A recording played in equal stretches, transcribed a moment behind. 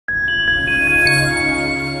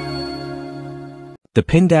The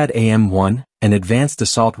Pindad AM-1, an advanced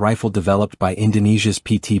assault rifle developed by Indonesia's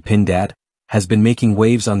PT Pindad, has been making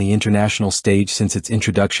waves on the international stage since its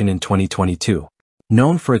introduction in 2022.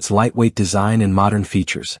 Known for its lightweight design and modern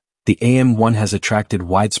features, the AM-1 has attracted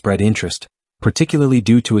widespread interest, particularly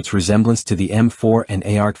due to its resemblance to the M4 and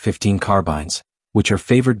AR-15 carbines, which are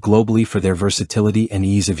favored globally for their versatility and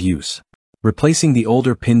ease of use. Replacing the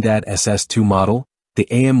older Pindad SS2 model, the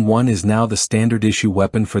AM-1 is now the standard-issue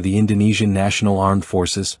weapon for the Indonesian National Armed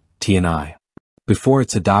Forces, TNI. Before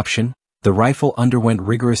its adoption, the rifle underwent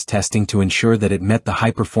rigorous testing to ensure that it met the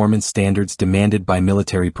high-performance standards demanded by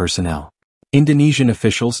military personnel. Indonesian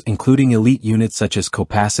officials, including elite units such as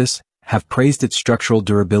Kopassus, have praised its structural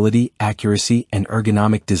durability, accuracy, and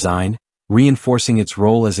ergonomic design, reinforcing its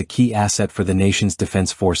role as a key asset for the nation's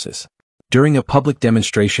defense forces. During a public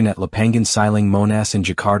demonstration at Lapangan Silang Monas in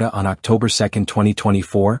Jakarta on October 2,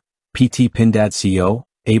 2024, PT Pindad CEO,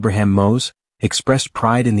 Abraham Mose, expressed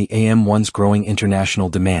pride in the AM-1's growing international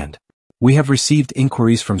demand. "We have received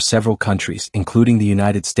inquiries from several countries, including the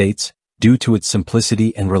United States, due to its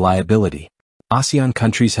simplicity and reliability. ASEAN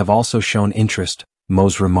countries have also shown interest,"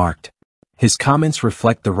 Mose remarked. His comments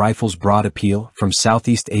reflect the rifle's broad appeal from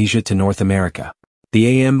Southeast Asia to North America. The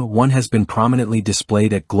AM-1 has been prominently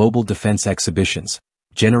displayed at global defense exhibitions,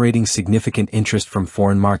 generating significant interest from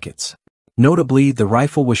foreign markets. Notably, the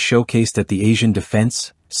rifle was showcased at the Asian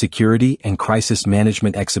Defense, Security and Crisis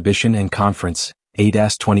Management Exhibition and Conference,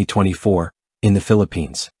 ADAS 2024, in the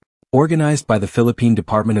Philippines. Organized by the Philippine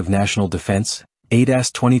Department of National Defense, ADAS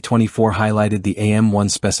 2024 highlighted the AM-1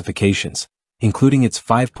 specifications, including its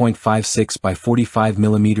 5.56 by 45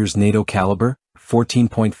 mm NATO caliber,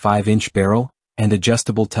 14.5-inch barrel, and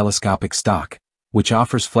adjustable telescopic stock, which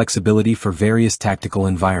offers flexibility for various tactical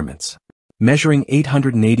environments. Measuring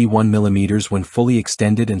 881 mm when fully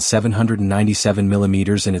extended and 797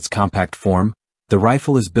 mm in its compact form, the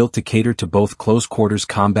rifle is built to cater to both close-quarters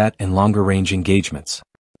combat and longer-range engagements.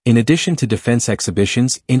 In addition to defense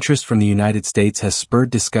exhibitions, interest from the United States has spurred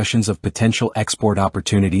discussions of potential export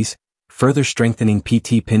opportunities, further strengthening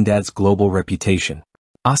PT Pindad's global reputation.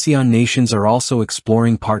 ASEAN nations are also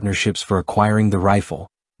exploring partnerships for acquiring the rifle,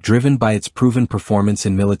 driven by its proven performance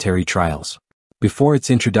in military trials. Before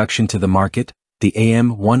its introduction to the market, the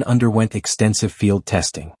AM-1 underwent extensive field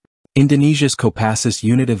testing. Indonesia's Kopassus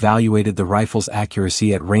unit evaluated the rifle's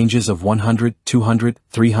accuracy at ranges of 100, 200,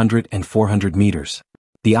 300 and 400 meters.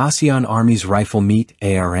 The ASEAN Army's Rifle Meet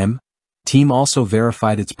 (ARM) team also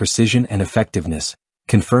verified its precision and effectiveness,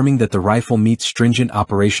 confirming that the rifle meets stringent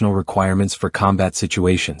operational requirements for combat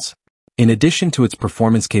situations. In addition to its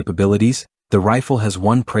performance capabilities, the rifle has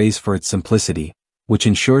won praise for its simplicity, which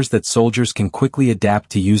ensures that soldiers can quickly adapt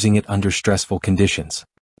to using it under stressful conditions.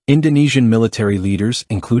 Indonesian military leaders,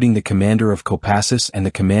 including the commander of Kopassus and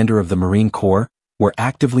the commander of the Marine Corps, were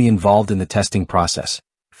actively involved in the testing process,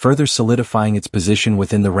 further solidifying its position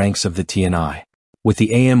within the ranks of the TNI. With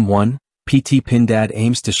the AM-1, PT Pindad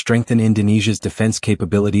aims to strengthen Indonesia's defense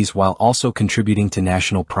capabilities while also contributing to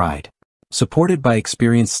national pride. Supported by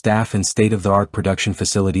experienced staff and state-of-the-art production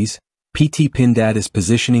facilities, PT Pindad is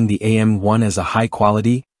positioning the AM-1 as a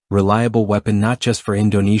high-quality, reliable weapon not just for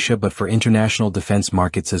Indonesia but for international defense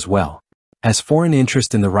markets as well. As foreign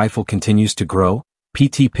interest in the rifle continues to grow,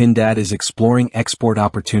 PT Pindad is exploring export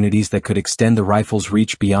opportunities that could extend the rifle's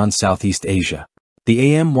reach beyond Southeast Asia.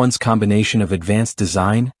 The AM-1's combination of advanced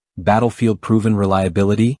design, battlefield-proven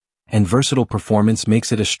reliability, and versatile performance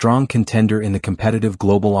makes it a strong contender in the competitive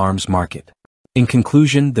global arms market. In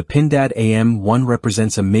conclusion, the Pindad AM-1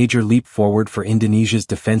 represents a major leap forward for Indonesia's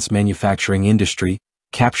defense manufacturing industry,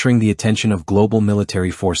 capturing the attention of global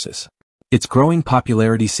military forces. Its growing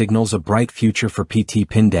popularity signals a bright future for PT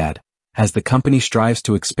Pindad, as the company strives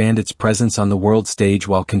to expand its presence on the world stage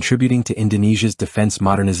while contributing to Indonesia's defense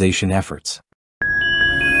modernization efforts.